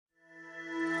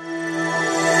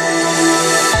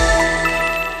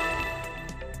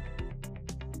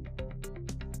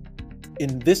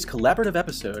In this collaborative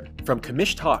episode from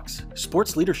Commish Talks,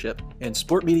 Sports Leadership, and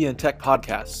Sport Media and Tech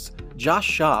podcasts,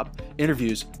 Josh Schaub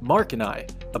interviews Mark and I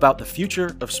about the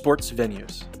future of sports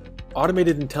venues,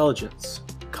 automated intelligence,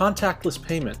 contactless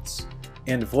payments,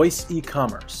 and voice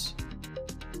e-commerce.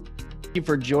 Thank you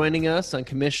for joining us on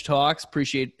Commish Talks.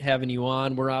 Appreciate having you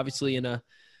on. We're obviously in a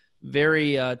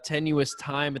very tenuous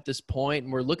time at this point,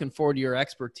 and we're looking forward to your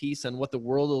expertise on what the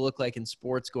world will look like in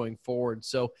sports going forward.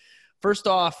 So first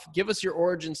off, give us your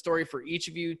origin story for each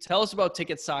of you. Tell us about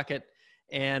TicketSocket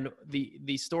and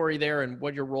the story there and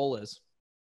what your role is.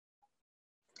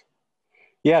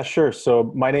 Yeah, sure.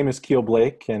 So my name is Keel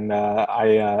Blake, and I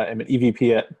am an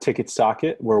EVP at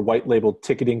TicketSocket. We're a white-labeled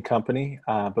ticketing company,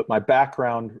 but my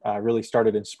background really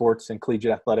started in sports and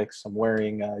collegiate athletics. I'm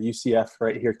wearing UCF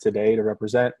right here today to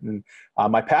represent, and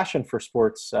my passion for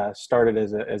sports started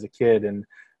as a kid, and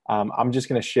I'm just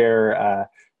going to share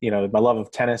my love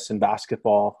of tennis and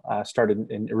basketball started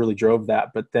and it really drove that.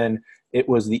 But then it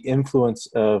was the influence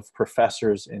of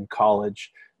professors in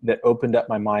college that opened up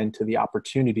my mind to the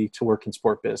opportunity to work in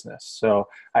sport business. So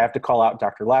I have to call out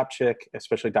Dr. Lapchick,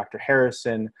 especially Dr.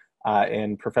 Harrison,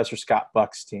 and Professor Scott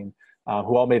Buckstein,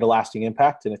 who all made a lasting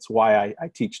impact, and it's why I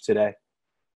teach today.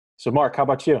 So Mark, how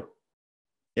about you?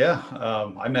 Yeah,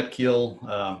 I met Keel,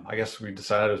 I guess we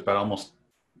decided it was about almost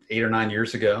 8 or 9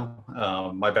 years ago.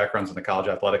 My background's in the college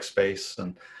athletics space,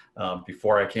 and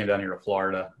before I came down here to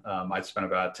Florida, I'd spent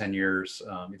about 10 years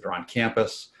either on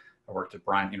campus. I worked at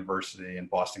Bryant University and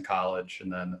Boston College,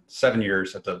 and then 7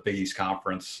 years at the Big East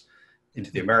Conference into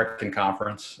the American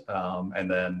Conference. And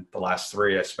then the last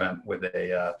 3 I spent with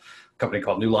a company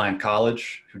called New Line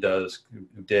College, who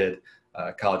did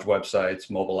college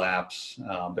websites, mobile apps.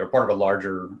 They're part of a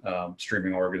larger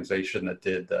streaming organization that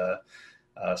did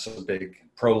some big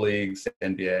pro leagues, the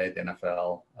NBA, the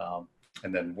NFL,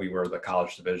 and then we were the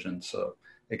college division. So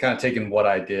they kind of taken what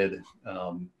I did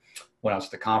when I was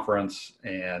at the conference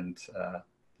and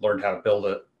learned how to build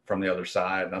it from the other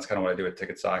side. And that's kind of what I do at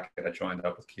TicketSocket. I joined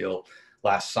up with Keel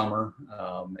last summer,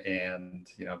 and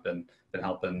been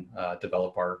helping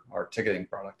develop our ticketing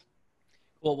product.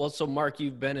 Well, so Mark,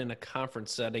 you've been in a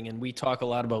conference setting, and we talk a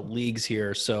lot about leagues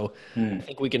here. So I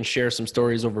think we can share some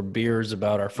stories over beers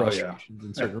about our frustrations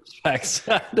in certain respects.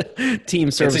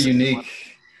 Team service. It's a unique.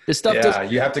 This stuff. Yeah,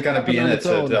 you have to kind of be in it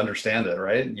to understand it,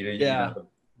 right?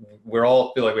 We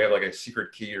all feel like we have like a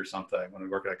secret key or something when we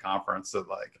work at a conference that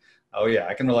like, oh yeah,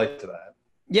 I can relate to that.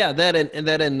 Yeah, that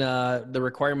and the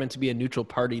requirement to be a neutral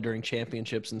party during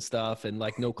championships and stuff, and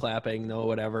like no clapping, no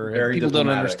whatever. Very people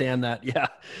diplomatic. don't understand that. Yeah.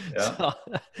 So,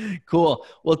 cool.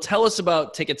 Well, tell us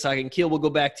about TicketSocket. And Keel, we'll go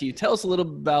back to you. Tell us a little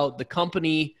about the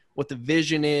company, what the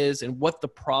vision is, and what the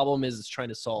problem is it's trying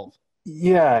to solve.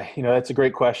 Yeah, that's a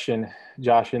great question,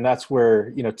 Josh. And that's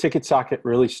where, TicketSocket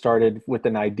really started with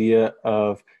an idea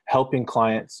of helping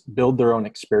clients build their own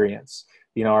experience.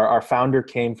 Our founder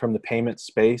came from the payment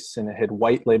space and had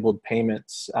white labeled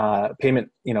payments,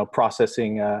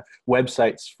 processing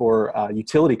websites for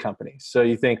utility companies. So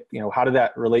you think, how did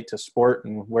that relate to sport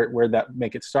and where'd that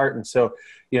make it start? And so,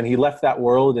 he left that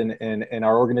world and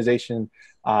our organization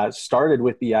started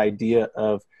with the idea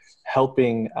of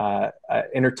helping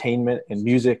entertainment and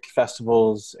music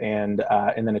festivals and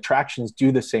then attractions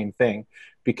do the same thing,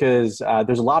 because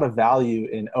there's a lot of value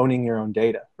in owning your own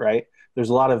data, right? There's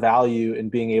a lot of value in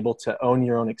being able to own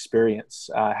your own experience,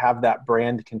 have that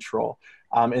brand control.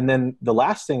 And then the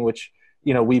last thing, which,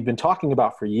 we've been talking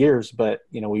about for years, but,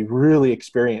 we really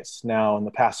experienced now in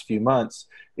the past few months,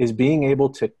 is being able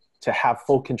to have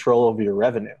full control over your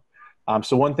revenue.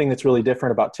 So one thing that's really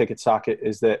different about TicketSocket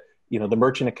is that, the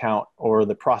merchant account or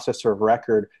the processor of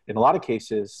record, in a lot of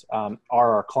cases, are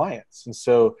our clients. And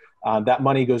so that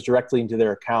money goes directly into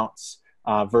their accounts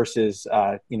versus,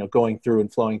 going through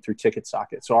and flowing through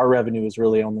TicketSocket. So our revenue is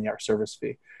really only our service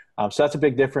fee. So that's a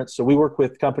big difference. So we work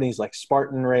with companies like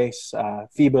Spartan Race,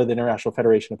 FIBA, the International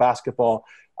Federation of Basketball,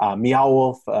 Meow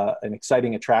Wolf, an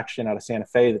exciting attraction out of Santa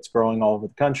Fe that's growing all over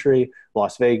the country,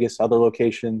 Las Vegas, other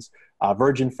locations,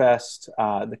 Virgin Fest,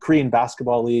 the Korean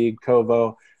Basketball League,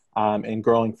 Kovo, and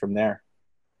growing from there.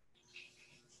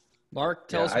 Mark,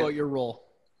 tell us about your role.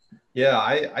 Yeah,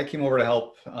 I came over to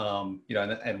help,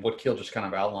 and what Keel just kind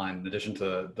of outlined, in addition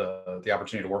to the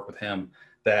opportunity to work with him,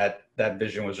 that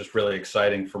vision was just really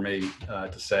exciting for me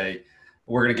to say,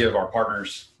 we're going to give our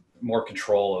partners more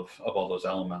control of all those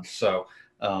elements. So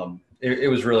it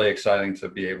was really exciting to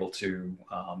be able to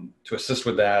assist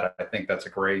with that. I think that's a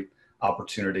great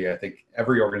opportunity. I think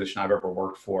every organization I've ever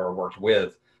worked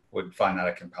with would find that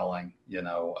a compelling,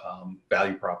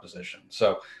 value proposition.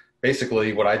 So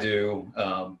basically what I do,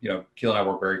 Keel and I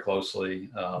work very closely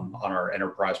on our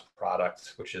enterprise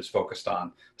product, which is focused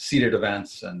on seated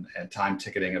events and time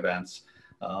ticketing events.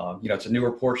 It's a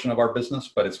newer portion of our business,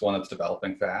 but it's one that's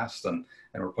developing fast, and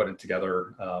we're putting it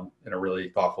together in a really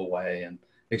thoughtful way, and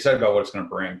excited about what it's going to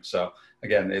bring. So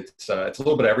again, it's a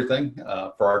little bit of everything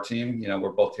for our team.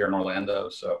 We're both here in Orlando,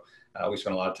 so we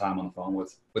spend a lot of time on the phone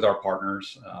with our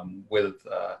partners,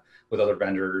 with other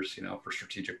vendors, for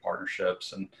strategic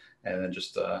partnerships, and then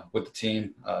just with the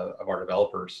team of our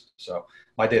developers. So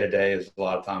my day to day is a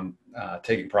lot of time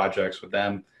taking projects with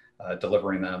them,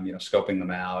 delivering them, scoping them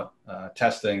out,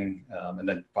 testing, and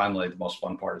then finally the most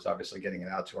fun part is obviously getting it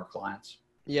out to our clients.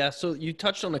 Yeah. So you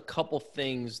touched on a couple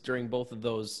things during both of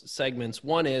those segments.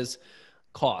 One is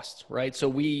cost, right? So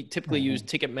we typically use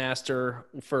Ticketmaster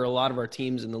for a lot of our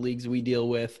teams in the leagues we deal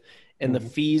with, and the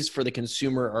fees for the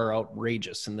consumer are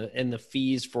outrageous, and the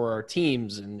fees for our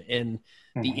teams and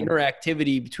the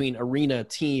interactivity between arena,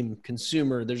 team,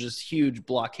 consumer, there's this huge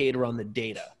blockade around the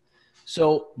data.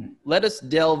 So let us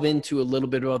delve into a little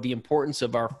bit about the importance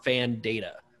of our fan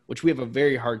data, which we have a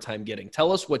very hard time getting.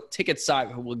 Tell us what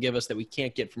TicketSocket will give us that we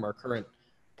can't get from our current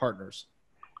partners.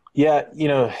 Yeah,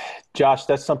 Josh,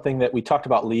 that's something that we talked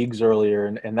about leagues earlier,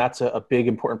 and that's a big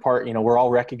important part. We're all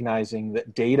recognizing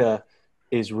that data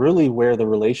is really where the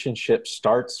relationship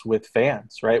starts with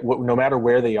fans, right? No matter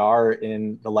where they are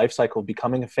in the life cycle of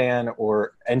becoming a fan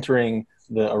or entering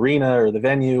the arena or the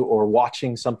venue or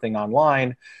watching something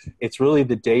online, it's really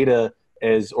the data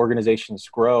as organizations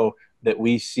grow that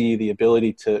we see the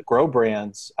ability to grow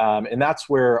brands. And that's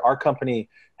where our company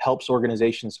helps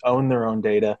organizations own their own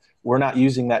data. We're not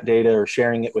using that data or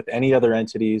sharing it with any other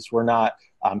entities. We're not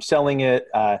selling it.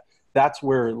 That's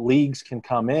where leagues can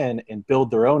come in and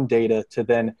build their own data to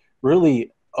then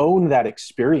really own that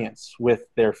experience with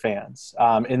their fans,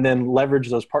 and then leverage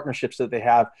those partnerships that they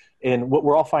have. And what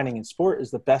we're all finding in sport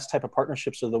is the best type of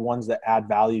partnerships are the ones that add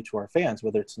value to our fans,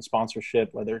 whether it's in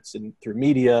sponsorship, whether it's through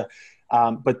media.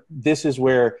 But this is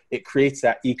where it creates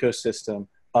that ecosystem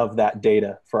of that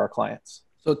data for our clients.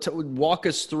 So to walk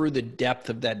us through the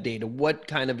depth of that data, what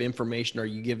kind of information are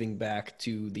you giving back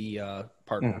to the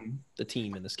partner, the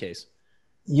team in this case?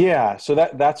 Yeah, so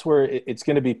that's where it's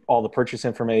going to be all the purchase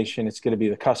information. It's going to be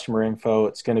the customer info.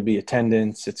 It's going to be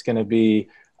attendance. It's going to be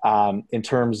in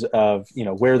terms of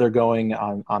where they're going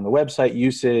on the website,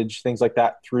 usage, things like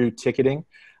that through ticketing.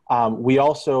 We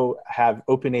also have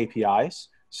open APIs.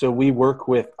 So we work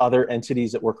with other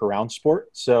entities that work around sport.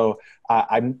 So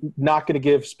I'm not going to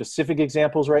give specific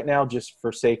examples right now just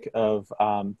for sake of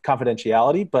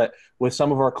confidentiality, but with some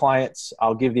of our clients,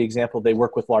 I'll give the example, they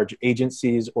work with large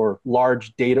agencies or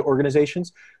large data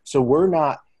organizations. So we're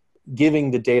not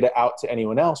giving the data out to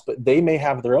anyone else, but they may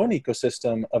have their own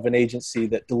ecosystem of an agency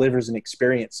that delivers an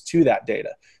experience to that data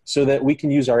so that we can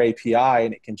use our API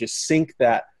and it can just sync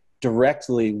that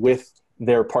directly with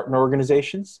their partner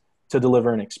organizations to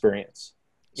deliver an experience.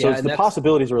 So the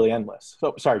possibilities are really endless.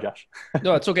 So sorry, Josh.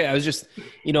 No, it's okay. I was just,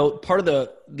 part of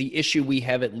the issue we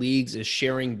have at leagues is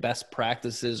sharing best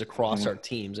practices across our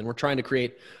teams. And we're trying to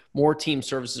create more team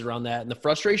services around that. And the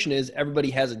frustration is everybody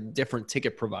has a different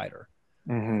ticket provider.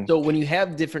 So when you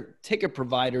have different ticket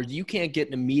providers, you can't get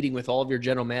in a meeting with all of your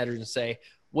general managers and say,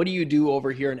 what do you do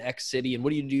over here in X city? And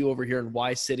what do you do over here in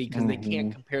Y city? Because they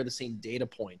can't compare the same data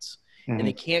points. And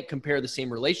they can't compare the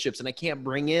same relationships. And I can't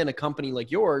bring in a company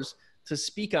like yours to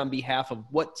speak on behalf of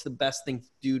what's the best thing to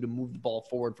do to move the ball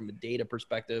forward from a data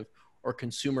perspective or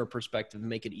consumer perspective and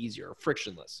make it easier or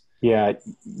frictionless. Yeah,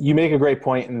 you make a great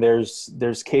point. And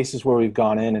there's cases where we've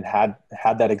gone in and had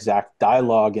that exact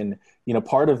dialogue. And,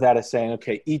 part of that is saying,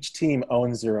 okay, each team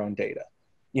owns their own data.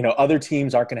 Other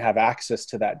teams aren't going to have access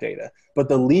to that data, but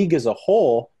the league as a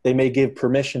whole, they may give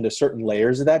permission to certain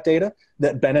layers of that data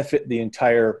that benefit the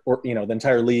entire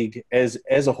league as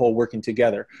a whole working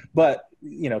together. But,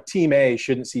 team A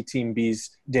shouldn't see team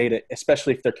B's data,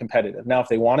 especially if they're competitive. Now, if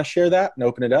they want to share that and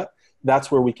open it up, that's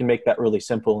where we can make that really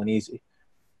simple and easy.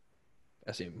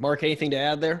 I see. Mark, anything to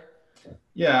add there?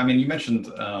 Yeah. I mean, you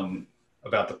mentioned,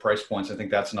 about the price points. I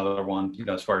think that's another one,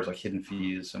 as far as like hidden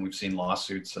fees, and we've seen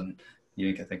lawsuits and,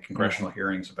 I think congressional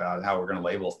hearings about how we're going to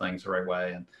label things the right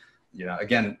way. And,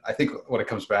 again, I think what it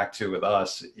comes back to with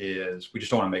us is we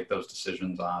just don't want to make those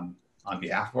decisions on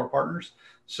behalf of our partners.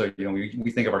 So,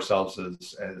 we think of ourselves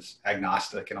as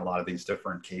agnostic in a lot of these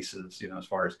different cases, as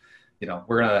far as,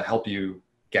 we're going to help you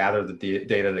gather the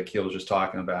data that Keel was just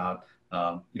talking about.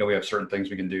 We have certain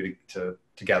things we can do to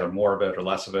gather more of it or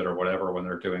less of it or whatever when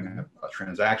they're doing a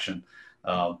transaction.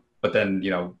 But then,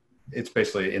 it's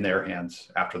basically in their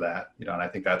hands after that, and I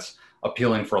think that's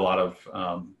appealing for a lot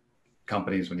of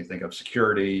companies when you think of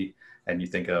security and you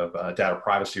think of data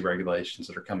privacy regulations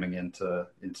that are coming into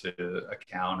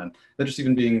account, and they're just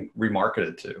even being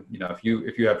remarketed to.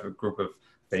 If you have a group of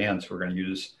fans who are going to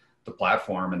use the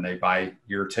platform and they buy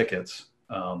your tickets,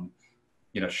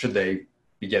 should they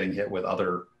be getting hit with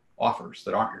other offers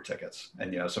that aren't your tickets?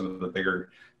 And some of the bigger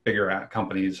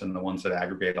companies and the ones that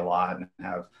aggregate a lot and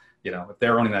have, if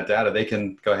they're owning that data, they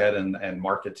can go ahead and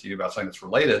market to you about something that's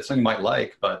related, something you might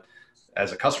like, but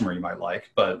as a customer you might like,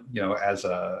 but as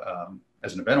an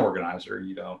event organizer,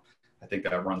 I think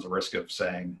that runs a risk of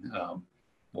saying, well,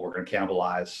 we're going to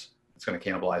cannibalize. It's going to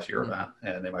cannibalize your event,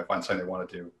 and they might find something they want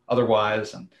to do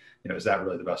otherwise. And is that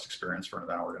really the best experience for an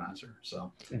event organizer?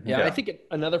 So yeah. I think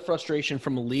another frustration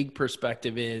from a league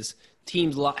perspective is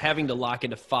teams having to lock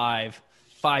into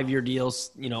five-year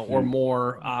deals, or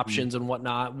more options and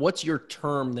whatnot. What's your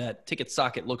term that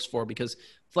TicketSocket looks for? Because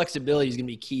flexibility is going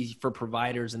to be key for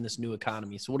providers in this new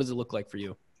economy. So what does it look like for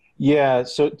you? Yeah,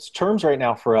 so it's terms right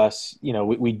now for us,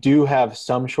 we do have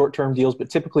some short-term deals, but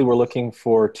typically we're looking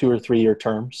for 2 or 3 year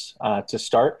terms to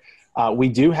start. We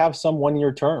do have some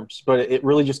 1-year terms, but it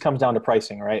really just comes down to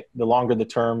pricing, right? The longer the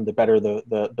term, the better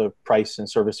the price and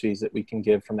service fees that we can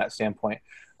give from that standpoint.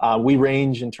 We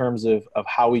range in terms of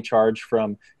how we charge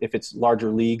from, if it's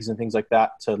larger leagues and things like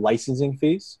that, to licensing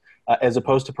fees. As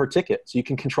opposed to per ticket. So you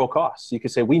can control costs. You can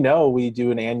say, we know we do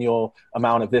an annual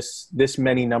amount of this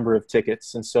many number of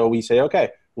tickets. And so we say,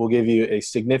 okay, we'll give you a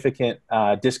significant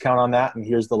discount on that. And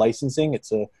here's the licensing.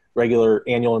 It's a regular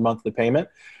annual or monthly payment.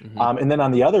 And then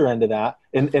on the other end of that,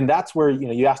 and that's where,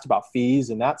 you asked about fees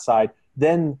and that side,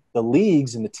 then the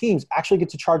leagues and the teams actually get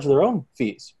to charge their own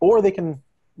fees, or they can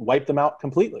wipe them out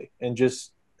completely and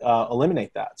just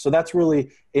eliminate that. So that's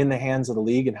really in the hands of the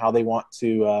league and how they want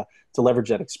to leverage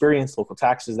that experience, local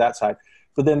taxes, that side.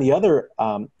 But then the other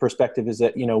perspective is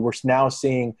that, we're now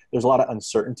seeing there's a lot of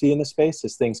uncertainty in the space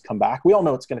as things come back. We all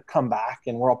know it's going to come back,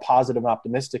 and we're all positive and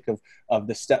optimistic of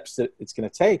the steps that it's going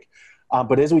to take.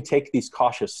 But as we take these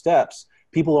cautious steps,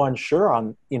 people are unsure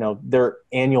on, their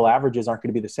annual averages aren't going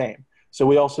to be the same. So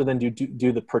we also then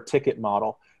do the per ticket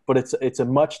model, but it's a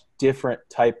much different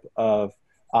type of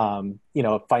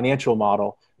financial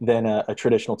model than a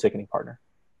traditional ticketing partner.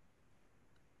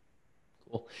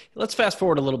 Cool. Let's fast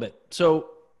forward a little bit. So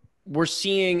we're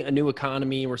seeing a new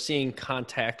economy. We're seeing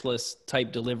contactless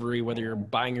type delivery, whether you're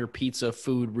buying your pizza,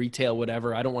 food, retail,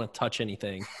 whatever. I don't want to touch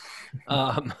anything.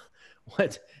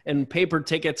 And paper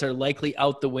tickets are likely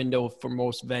out the window for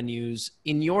most venues.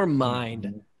 In your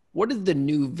mind, what does the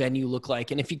new venue look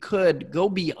like? And if you could go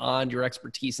beyond your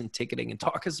expertise in ticketing and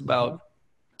talk us about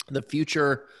the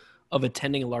future of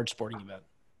attending a large sporting event.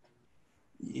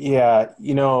 Yeah,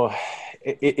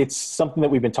 it's something that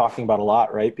we've been talking about a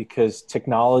lot, right? Because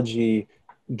technology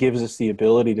gives us the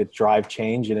ability to drive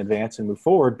change and advance and move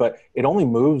forward, but it only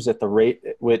moves at the rate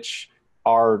at which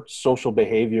our social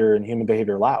behavior and human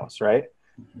behavior allows, right?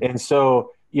 And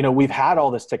so, we've had all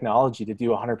this technology to do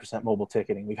 100% mobile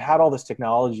ticketing. We've had all this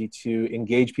technology to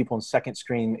engage people in second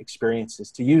screen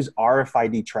experiences, to use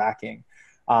RFID tracking,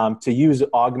 to use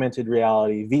augmented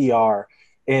reality, VR.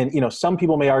 And, some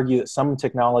people may argue that some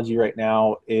technology right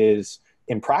now is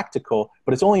impractical,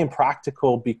 but it's only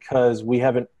impractical because we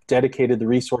haven't dedicated the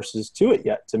resources to it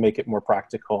yet to make it more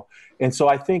practical. And so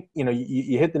I think,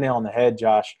 you hit the nail on the head,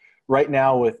 Josh. Right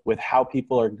now with how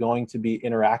people are going to be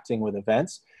interacting with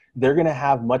events, they're going to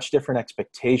have much different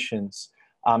expectations.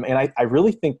 And I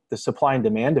really think the supply and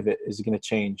demand of it is going to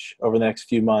change over the next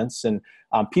few months. And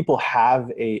people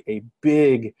have a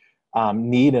big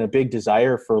need and a big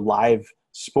desire for live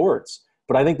sports.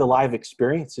 But I think the live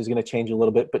experience is going to change a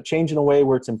little bit, but change in a way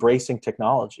where it's embracing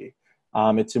technology.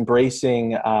 It's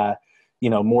embracing,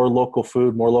 more local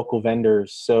food, more local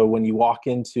vendors. So when you walk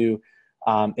into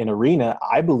an arena,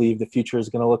 I believe the future is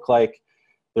going to look like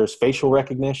there's facial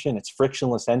recognition. It's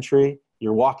frictionless entry.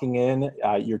 You're walking in,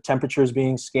 your temperature is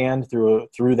being scanned through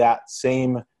that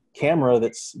same camera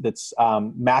that's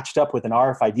matched up with an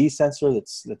RFID sensor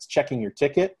that's checking your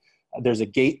ticket. There's a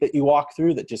gate that you walk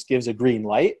through that just gives a green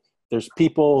light. There's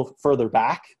people further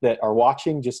back that are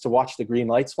watching just to watch the green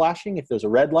lights flashing. If there's a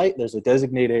red light, there's a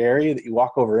designated area that you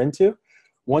walk over into.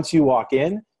 Once you walk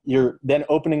in, you're then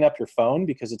opening up your phone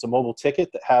because it's a mobile ticket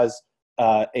that has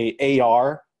a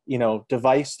AR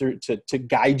device to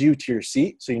guide you to your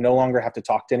seat, so you no longer have to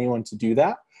talk to anyone to do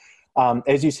that.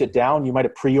 As you sit down, you might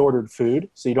have pre-ordered food,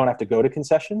 so you don't have to go to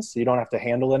concessions, so you don't have to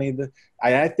handle any of the.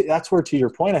 I think that's where, to your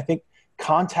point, I think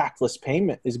contactless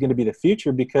payment is going to be the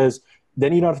future, because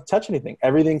then you don't have to touch anything.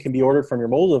 Everything can be ordered from your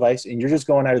mobile device, and you're just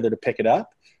going either to pick it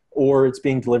up or it's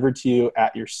being delivered to you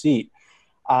at your seat.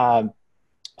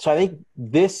 So I think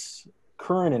this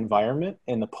current environment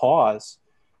and the pause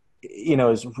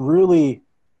is really,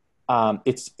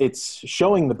 it's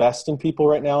showing the best in people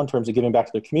right now in terms of giving back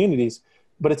to their communities,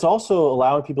 but it's also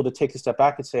allowing people to take a step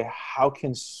back and say, how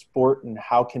can sport and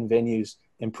how can venues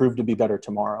improve to be better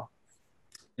tomorrow?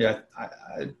 Yeah,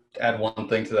 I add one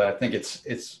thing to that. I think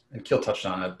it's and Keel touched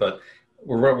on it, but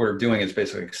what we're doing is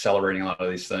basically accelerating a lot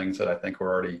of these things that I think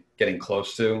we're already getting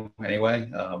close to anyway.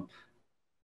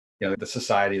 The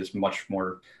society is much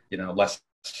more, less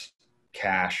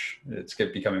cash. It's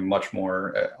becoming much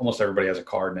more, almost everybody has a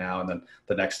card now. And then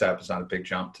the next step is not a big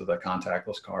jump to the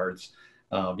contactless cards.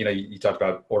 You talked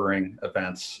about ordering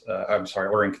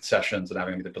ordering concessions and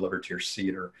having them delivered to your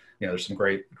seat, or, there's some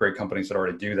great companies that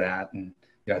already do that. And,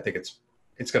 I think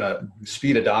it's going to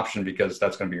speed adoption because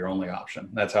that's going to be your only option.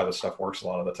 That's how this stuff works a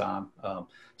lot of the time.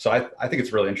 So I think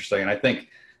it's really interesting. And I think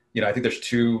there's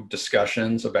two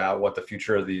discussions about what the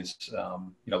future of these,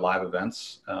 live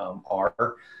events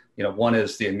are. One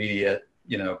is the immediate,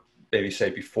 maybe say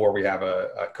before we have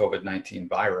a COVID-19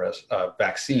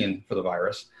 vaccine for the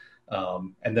virus.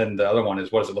 And then the other one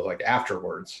is, what does it look like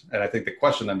afterwards? And I think the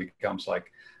question then becomes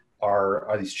like,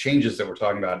 are these changes that we're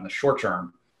talking about in the short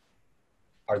term,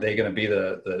 are they going to be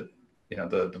the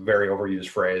very overused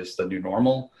phrase, the new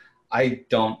normal? I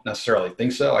don't necessarily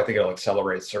think so. I think it'll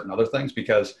accelerate certain other things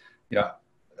because, the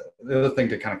other thing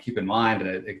to kind of keep in mind,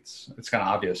 and it's kind of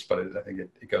obvious, but I think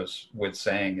it goes with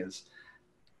saying is,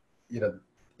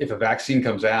 if a vaccine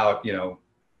comes out, a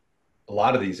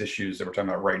lot of these issues that we're talking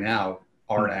about right now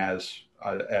aren't as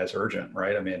urgent,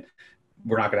 right? I mean,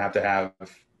 we're not going to have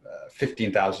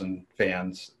 15,000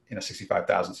 fans in a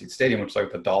 65,000 seat stadium, which is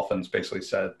like the Dolphins basically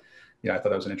said. I thought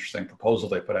that was an interesting proposal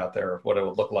they put out there of what it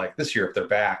would look like this year if they're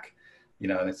back.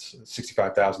 And it's a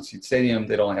 65,000 seat stadium.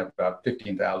 They'd only have about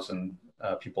 15,000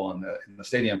 people in the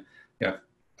stadium.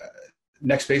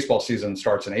 Next baseball season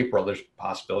starts in April. There's a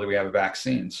possibility we have a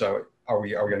vaccine. So are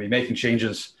we going to be making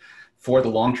changes for the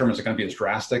long term? Is it going to be as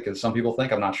drastic as some people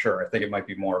think? I'm not sure. I think it might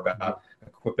be more about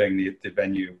equipping the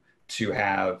venue to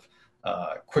have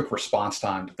quick response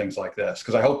time to things like this.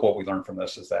 Because I hope what we learn from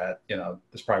this is that,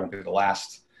 this probably won't be the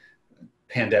last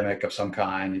pandemic of some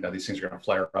kind. These things are going to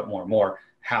flare up more and more.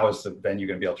 How is the venue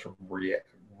going to be able to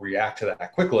react to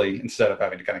that quickly instead of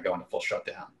having to kind of go into full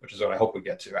shutdown, which is what I hope we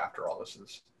get to after all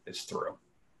this is through.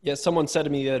 Yeah, someone said to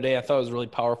me the other day, I thought it was really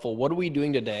powerful. What are we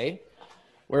doing today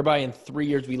whereby in 3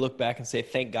 years we look back and say,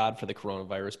 thank God for the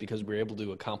coronavirus because we were able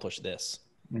to accomplish this?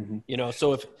 Mm-hmm.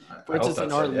 So if, for instance,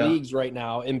 in our leagues right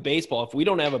now in baseball, if we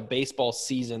don't have a baseball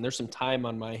season, there's some time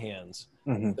on my hands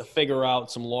to figure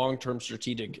out some long-term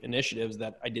strategic initiatives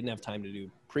that I didn't have time to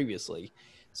do previously.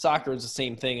 Soccer is the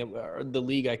same thing. The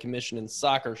league I commissioned in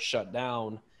soccer shut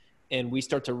down, and we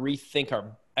start to rethink our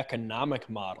economic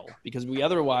model because we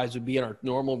otherwise would be in our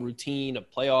normal routine of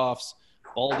playoffs,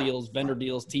 ball deals, vendor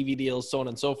deals, TV deals, so on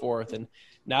and so forth. And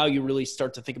now you really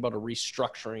start to think about a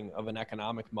restructuring of an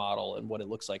economic model and what it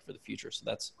looks like for the future. So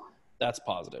that's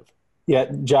positive.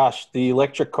 Yeah, Josh, the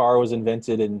electric car was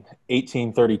invented in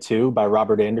 1832 by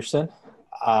Robert Anderson.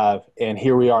 And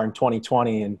here we are in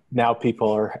 2020, and now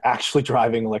people are actually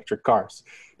driving electric cars.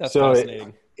 That's so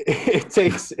fascinating. It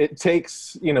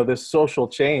takes this social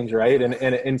change, right?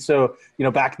 And so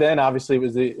back then obviously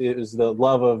it was the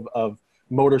love of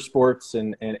motorsports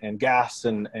and gas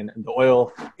and the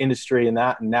oil industry and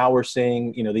that, and now we're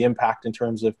seeing the impact in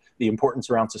terms of the importance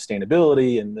around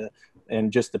sustainability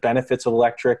and just the benefits of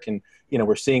electric, and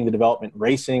we're seeing the development in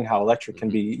racing, how electric can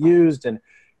be used. And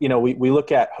we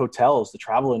look at hotels, the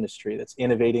travel industry that's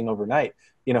innovating overnight.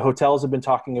 Hotels have been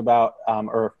talking about,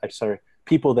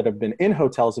 people that have been in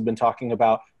hotels have been talking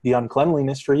about the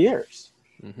uncleanliness for years.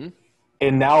 Mm-hmm.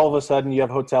 And now all of a sudden you have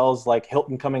hotels like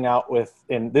Hilton coming out with,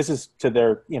 and this is to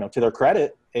their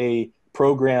credit, a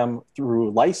program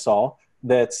through Lysol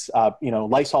that's,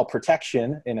 Lysol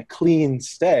protection and a clean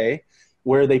stay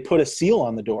where they put a seal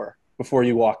on the door before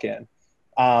you walk in.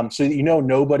 So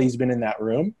nobody's been in that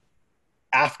room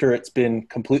after it's been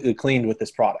completely cleaned with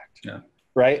this product. Yeah.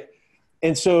 Right.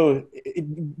 And so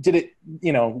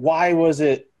why was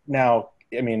it now,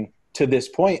 to this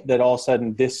point that all of a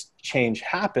sudden this change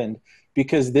happened?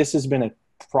 Because this has been a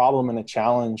problem and a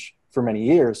challenge for many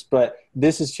years. But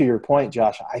this is to your point,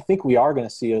 Josh. I think we are going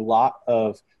to see a lot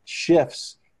of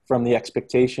shifts from the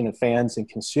expectation of fans and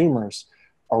consumers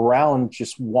around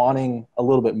just wanting a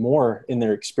little bit more in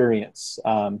their experience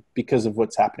because of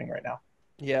what's happening right now.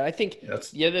 Yeah, I think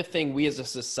the other thing we as a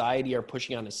society are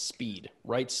pushing on is speed,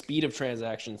 right? Speed of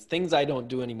transactions. Things I don't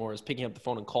do anymore is picking up the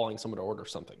phone and calling someone to order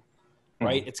something,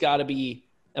 right? Mm-hmm. It's got to be,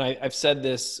 and I've said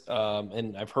this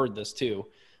and I've heard this too,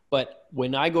 but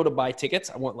when I go to buy tickets,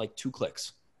 I want like 2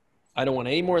 clicks. I don't want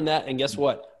any more than that. And guess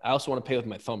what? I also want to pay with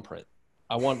my thumbprint.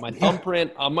 I want my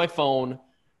thumbprint on my phone,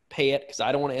 pay it, because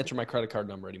I don't want to enter my credit card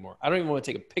number anymore. I don't even want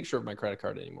to take a picture of my credit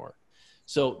card anymore.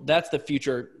 So that's the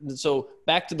future. So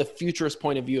back to the futurist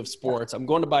point of view of sports, I'm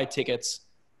going to buy tickets.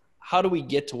 How do we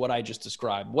get to what I just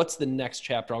described? What's the next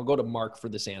chapter? I'll go to Mark for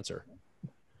this answer.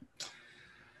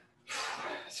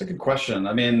 It's a good question.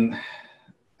 I mean,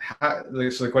 so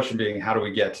the question being, how do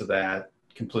we get to that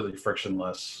completely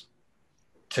frictionless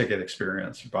ticket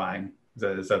experience you're buying?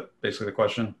 Is that basically the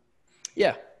question?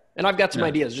 Yeah. And I've got some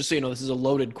ideas, just so you know, this is a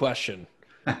loaded question.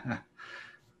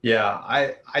 Yeah,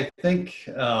 I think,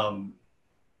 I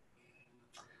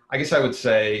guess I would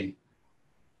say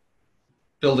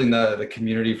building the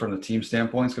community from the team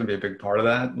standpoint is going to be a big part of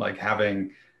that. Like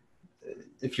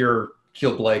if you're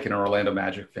Keel Blake and an Orlando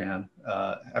Magic fan,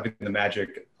 having the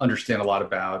Magic understand a lot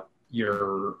about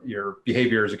your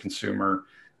behavior as a consumer,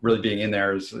 really being in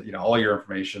there is, all your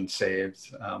information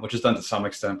saved, which is done to some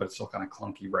extent, but it's still kind of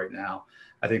clunky right now.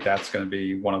 I think that's going to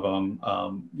be one of them.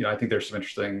 I think there's some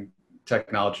interesting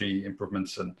technology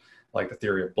improvements and like the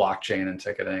theory of blockchain and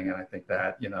ticketing. And I think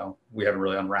that, we haven't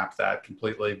really unwrapped that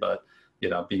completely, but,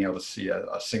 being able to see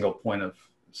a single point of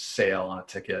sale on a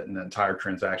ticket and the entire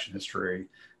transaction history,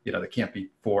 that can't be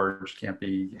forged, can't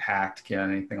be hacked,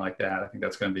 can't anything like that. I think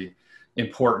that's going to be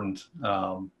important.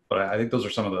 But I think those are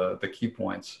some of the key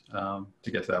points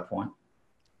to get to that point.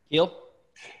 Keel?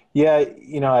 Yeah,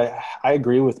 I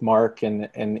agree with Mark, and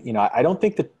I don't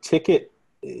think the ticket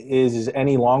is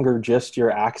any longer just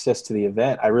your access to the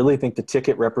event. I really think the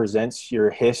ticket represents your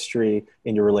history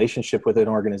and your relationship with an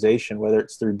organization, whether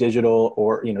it's through digital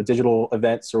or digital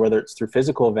events or whether it's through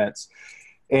physical events.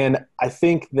 And I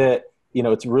think that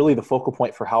it's really the focal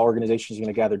point for how organizations are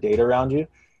going to gather data around you.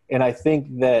 And I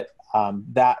think that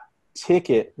that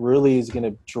ticket really is going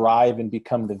to drive and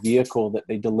become the vehicle that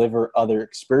they deliver other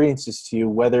experiences to you,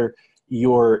 whether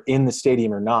you're in the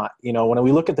stadium or not. When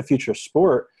we look at the future of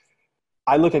sport,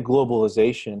 I look at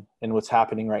globalization and what's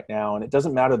happening right now, and it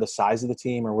doesn't matter the size of the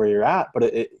team or where you're at,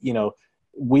 but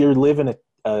we live in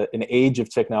an age of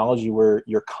technology where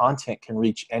your content can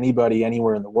reach anybody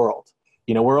anywhere in the world.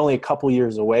 We're only a couple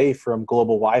years away from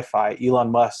global Wi-Fi.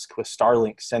 Elon Musk with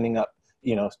Starlink sending up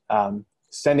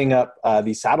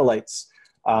these satellites,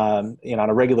 on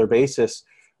a regular basis,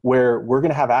 where we're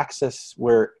going to have access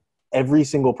where every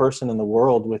single person in the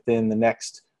world within the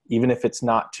next, even if it's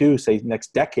not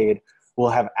next decade, will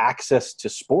have access to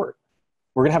sport.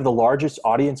 We're going to have the largest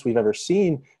audience we've ever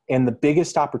seen. And the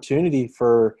biggest opportunity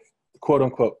for quote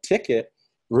unquote ticket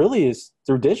really is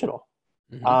through digital.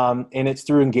 Mm-hmm. And it's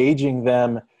through engaging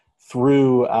them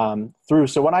through.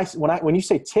 So when you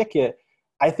say ticket,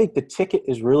 I think the ticket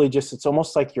is really it's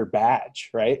almost like your badge,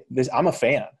 right? I'm a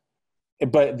fan,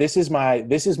 but this is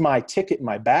my ticket,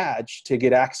 my badge to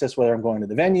get access, whether I'm going to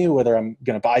the venue, whether I'm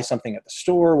going to buy something at the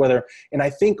store, and I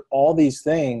think all these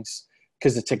things,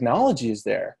 because the technology is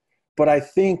there, but I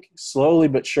think slowly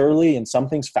but surely, and some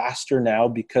things faster now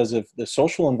because of the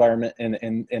social environment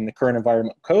and the current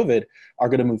environment of COVID, are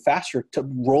going to move faster to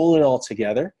roll it all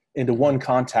together into one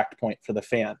contact point for the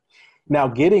fan. Now,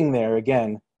 getting there,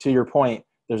 again, to your point,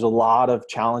 there's a lot of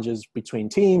challenges between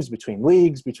teams, between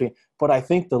leagues, but I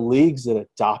think the leagues that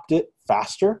adopt it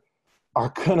faster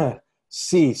are going to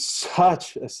see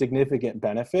such a significant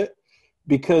benefit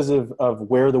because of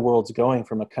where the world's going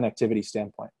from a connectivity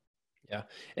standpoint. Yeah.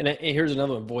 And here's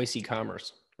another one, voice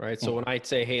e-commerce, right? So when I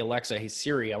say, hey, Alexa, hey,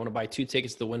 Siri, I want to buy 2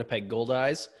 tickets to the Winnipeg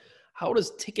Goldeyes, how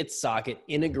does TicketSocket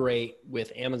integrate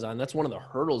with Amazon? That's one of the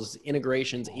hurdles,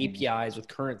 integrations, APIs with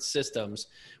current systems,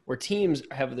 where teams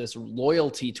have this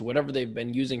loyalty to whatever they've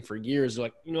been using for years. They're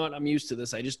like, you know what, I'm used to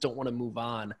this. I just don't want to move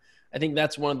on. I think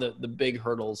that's one of the big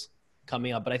hurdles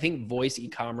coming up. But I think voice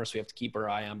e-commerce we have to keep our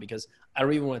eye on, because I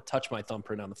don't even want to touch my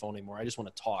thumbprint on the phone anymore. I just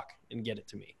want to talk and get it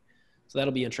to me. So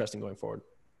that'll be interesting going forward.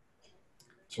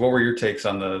 So what were your takes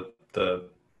on the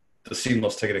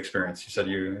seamless ticket experience? You said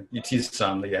you teased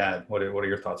some that you had. What are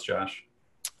your thoughts, Josh?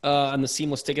 On the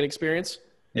seamless ticket experience?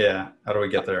 Yeah. How do we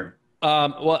get there?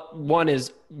 Well, one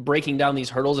is breaking down these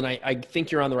hurdles. And I think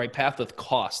you're on the right path with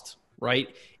cost,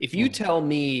 right? If you tell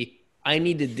me I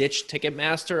need to ditch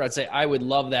Ticketmaster, I'd say I would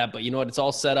love that. But you know what? It's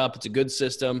all set up. It's a good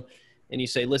system. And you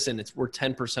say, listen, we're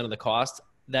 10% of the cost.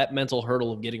 That mental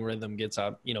hurdle of getting rid of them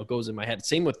goes in my head.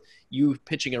 Same with you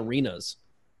pitching arenas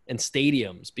and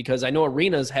stadiums, because I know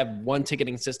arenas have one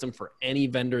ticketing system for any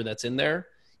vendor that's in there.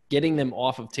 Getting them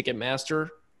off of Ticketmaster,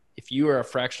 if you are a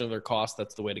fraction of their cost,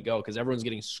 that's the way to go, because everyone's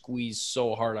getting squeezed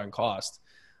so hard on cost.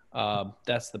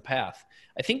 That's the path.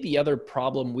 I think the other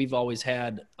problem we've always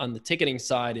had on the ticketing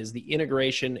side is the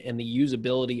integration and the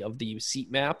usability of the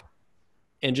seat map,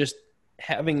 and just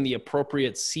having the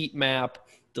appropriate seat map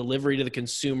delivery to the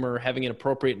consumer, having it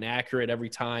appropriate and accurate every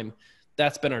time.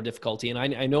 That's been our difficulty. And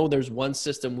I know there's one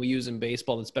system we use in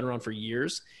baseball that's been around for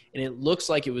years, and it looks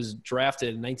like it was drafted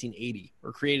in 1980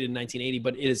 or created in 1980,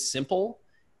 but it is simple,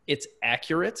 it's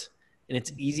accurate, and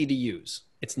it's easy to use.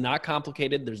 It's not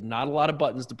complicated. There's not a lot of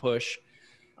buttons to push.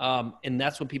 And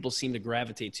that's what people seem to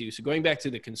gravitate to. So going back to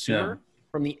the consumer,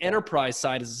 from the enterprise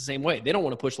side is the same way. They don't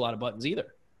want to push a lot of buttons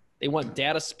either. They want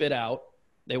data spit out.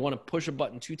 They want to push a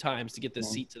button 2 times to get this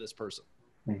seat to this person.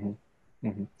 Mm-hmm.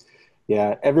 Mm-hmm.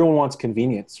 Yeah, everyone wants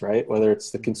convenience, right? Whether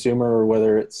it's the consumer or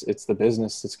whether it's the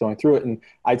business that's going through it. And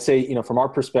I'd say, you know, from our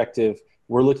perspective,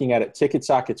 we're looking at it.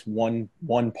 TicketSocket's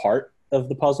one part of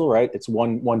the puzzle, right? It's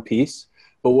one piece.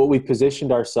 But what we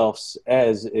positioned ourselves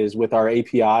as is with our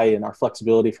API and our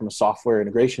flexibility from a software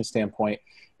integration standpoint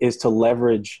is to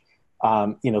leverage,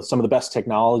 you know, some of the best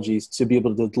technologies to be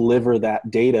able to deliver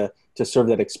that data to serve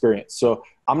that experience. So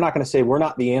I'm not going to say we're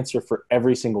not the answer for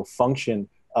every single function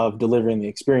of delivering the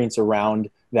experience around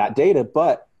that data,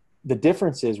 but the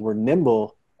difference is we're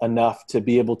nimble enough to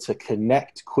be able to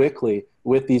connect quickly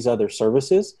with these other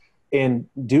services and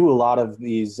do a lot of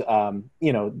these,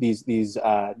 you know, these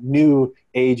new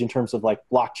age in terms of like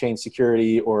blockchain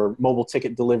security or mobile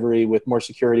ticket delivery with more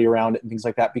security around it and things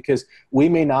like that, because we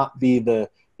may not be the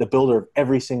builder of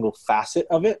every single facet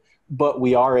of it, but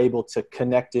we are able to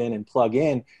connect in and plug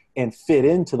in and fit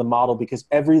into the model because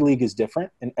every league is different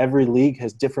and every league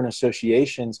has different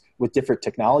associations with different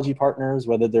technology partners,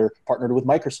 whether they're partnered with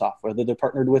Microsoft, whether they're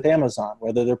partnered with Amazon,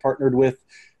 whether they're partnered with,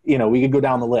 you know, we could go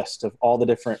down the list of all the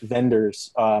different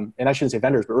vendors, and I shouldn't say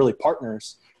vendors, but really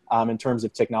partners in terms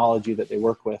of technology that they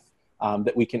work with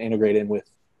that we can integrate in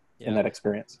with in that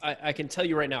experience. I can tell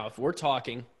you right now, if we're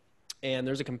talking and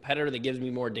there's a competitor that gives me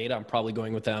more data, I'm probably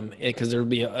going with them because there'll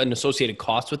be an associated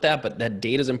cost with that, but that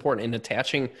data is important in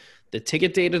attaching the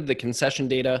ticket data, the concession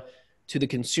data to the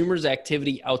consumer's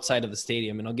activity outside of the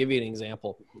stadium. And I'll give you an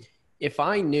example. If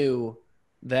I knew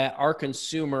that our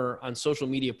consumer on social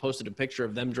media posted a picture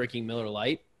of them drinking Miller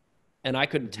Lite, and I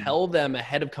could tell them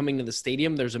ahead of coming to the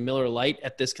stadium, there's a Miller Lite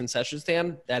at this concession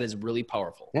stand, that is really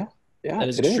powerful. Yeah. That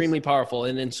is extremely powerful.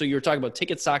 And so you're talking about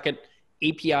TicketSocket,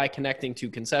 API connecting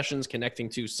to concessions, connecting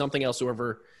to something else,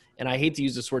 whoever, and I hate to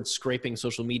use this word scraping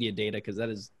social media data because that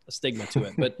is a stigma to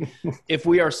it. But if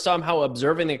we are somehow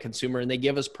observing the consumer and they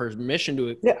give us permission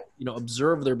to, you know,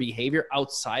 observe their behavior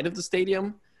outside of the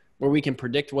stadium where we can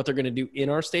predict what they're going to do in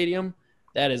our stadium,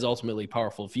 that is ultimately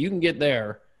powerful. If you can get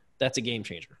there, that's a game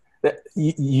changer.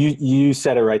 You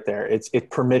said it right there.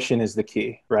 Permission is the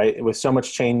key, right? With so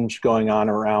much change going on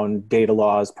around data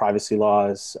laws, privacy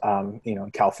laws, you know,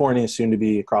 in California, soon to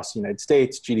be across the United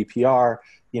States, GDPR,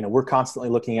 you know, we're constantly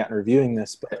looking at and reviewing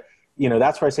this, but you know,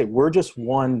 that's where I say we're just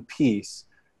one piece,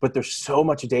 but there's so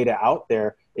much data out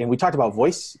there. And we talked about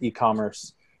voice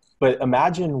e-commerce, but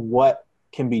imagine what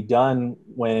can be done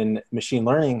when machine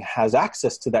learning has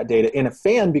access to that data. And a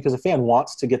fan, because a fan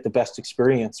wants to get the best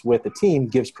experience with the team,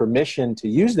 gives permission to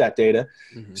use that data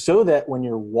so that when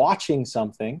you're watching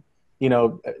something, you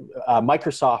know,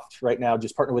 Microsoft right now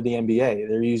just partnered with the NBA.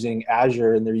 They're using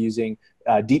Azure and they're using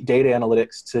deep data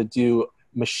analytics to do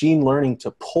machine learning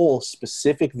to pull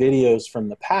specific videos from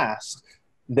the past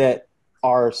that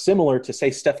are similar to, say,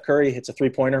 Steph Curry hits a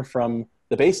three-pointer from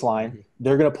the baseline.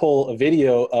 They're going to pull a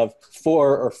video of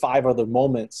 4 or 5 other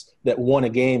moments that won a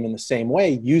game in the same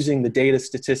way using the data,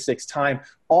 statistics, time,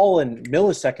 all in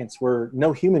milliseconds where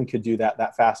no human could do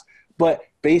that fast. But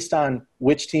based on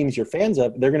which teams you're fans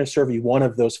of, they're going to serve you one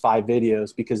of those 5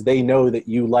 videos because they know that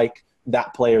you like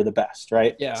that player the best,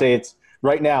 right? Yeah. Say it's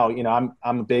right now, you know,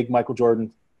 I'm a big Michael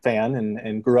Jordan fan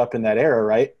and grew up in that era,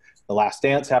 right? The Last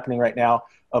Dance happening right now.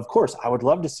 Of course, I would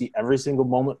love to see every single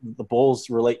moment the Bulls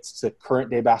relates to current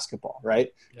day basketball,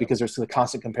 right? Yep. Because there's a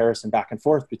constant comparison back and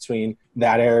forth between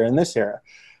that era and this era.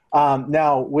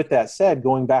 Now, with that said,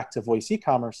 going back to voice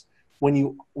e-commerce, when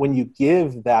you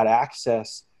give that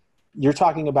access, you're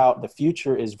talking about the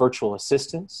future is virtual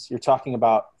assistants. You're talking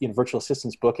about, you know, virtual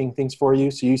assistants booking things for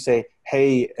you. So you say,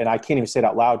 hey, and I can't even say it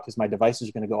out loud because my devices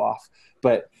are going to go off,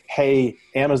 but hey,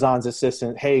 Amazon's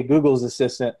assistant, hey, Google's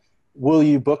assistant, will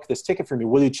you book this ticket for me?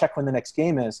 Will you check when the next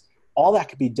game is? All that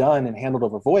could be done and handled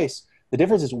over voice. The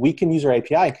difference is we can use our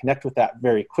API and connect with that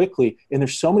very quickly. And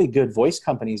there's so many good voice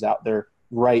companies out there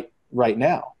right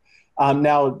now.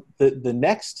 Now, the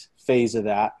next phase of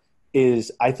that is,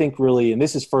 I think, really, and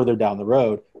this is further down the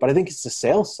road, but I think it's the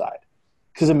sales side.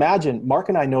 Because imagine, Mark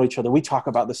and I know each other. We talk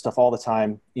about this stuff all the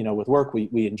time, you know, with work. We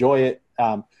enjoy it.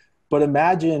 But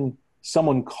imagine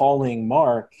someone calling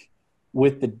Mark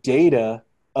with the data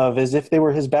of as if they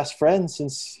were his best friend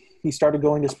since he started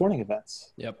going to sporting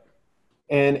events. Yep.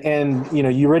 And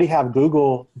you already have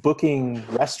Google booking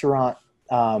restaurant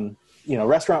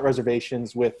restaurant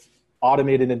reservations with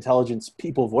automated intelligence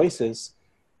people voices.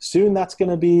 Soon that's going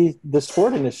to be the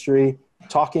sport industry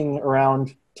talking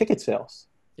around ticket sales.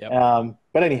 Yep.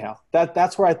 But anyhow,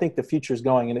 that's where I think the future is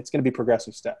going, and it's going to be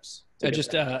progressive steps.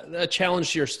 Just a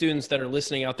challenge to your students that are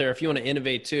listening out there. If you want to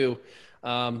innovate too,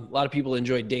 a lot of people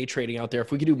enjoy day trading out there.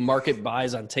 If we could do market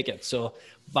buys on tickets. So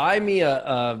buy me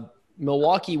a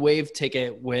Milwaukee Wave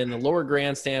ticket when the lower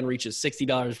grandstand reaches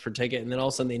 $60 per ticket, and then all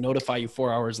of a sudden they notify you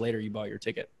 4 hours later you bought your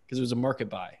ticket because it was a market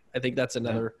buy. I think that's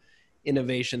another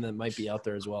innovation that might be out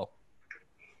there as well.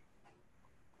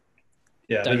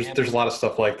 Yeah, there's a lot of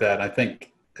stuff like that. I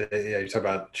think you talk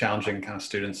about challenging kind of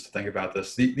students to think about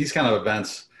this. These kind of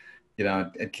events,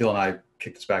 and Keel and I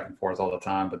kick this back and forth all the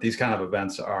time, but these kind of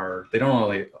events they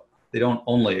don't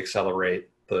only accelerate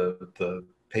the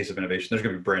pace of innovation. There's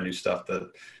going to be brand new stuff that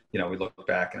we look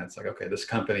back and it's like, okay, this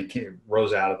company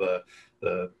rose out of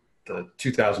the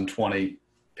 2020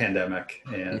 pandemic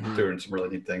and doing some really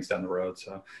neat things down the road.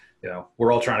 So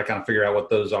we're all trying to kind of figure out what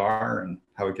those are and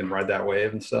how we can ride that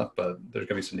wave and stuff, but there's going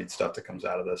to be some neat stuff that comes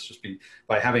out of this just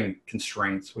by having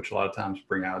constraints, which a lot of times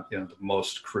bring out the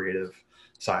most creative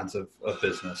sides of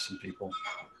business and people.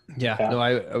 Yeah. No,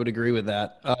 I would agree with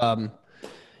that.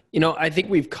 I think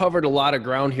we've covered a lot of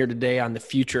ground here today on the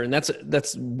future, and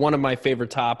that's one of my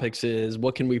favorite topics is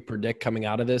what can we predict coming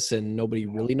out of this, and nobody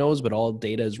really knows, but all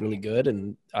data is really good.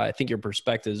 And I think your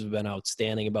perspectives have been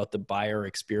outstanding about the buyer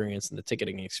experience and the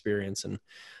ticketing experience. And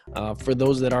for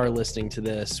those that are listening to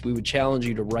this, we would challenge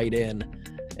you to write in,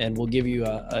 and we'll give you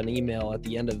an email at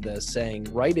the end of this saying,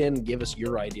 write in, give us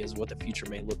your ideas of what the future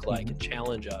may look like, and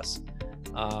challenge us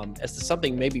as to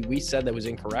something maybe we said that was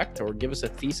incorrect, or give us a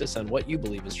thesis on what you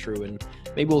believe is true. And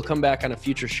maybe we'll come back on a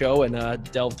future show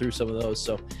and delve through some of those.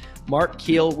 So Mark,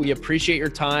 Keel, we appreciate your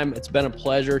time. It's been a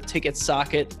pleasure.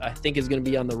 TicketSocket, I think, is going to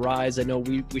be on the rise. I know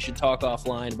we should talk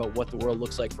offline about what the world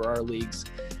looks like for our leagues.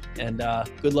 And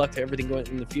good luck to everything going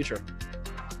in the future.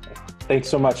 Thanks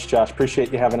so much, Josh.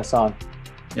 Appreciate you having us on.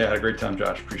 Yeah, had a great time,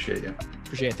 Josh. Appreciate you.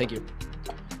 Appreciate it. Thank you.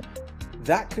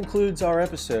 That concludes our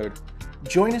episode.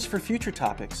 Join us for future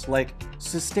topics like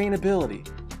sustainability,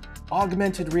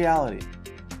 augmented reality,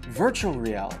 virtual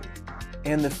reality,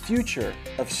 and the future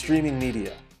of streaming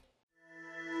media.